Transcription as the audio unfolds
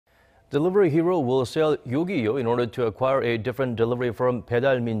Delivery Hero will sell Yogiyo in order to acquire a different delivery firm,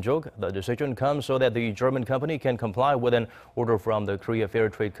 Baedal Minjok. The decision comes so that the German company can comply with an order from the Korea Fair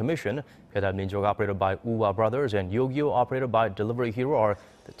Trade Commission. Baedal Minjok, operated by Woowa Brothers, and Yogiyo, operated by Delivery Hero, are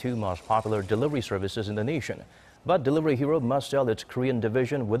the two most popular delivery services in the nation. But Delivery Hero must sell its Korean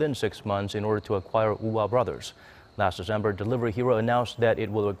division within 6 months in order to acquire Woowa Brothers. Last December, Delivery Hero announced that it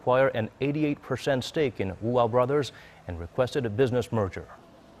will acquire an 88% stake in Woowa Brothers and requested a business merger.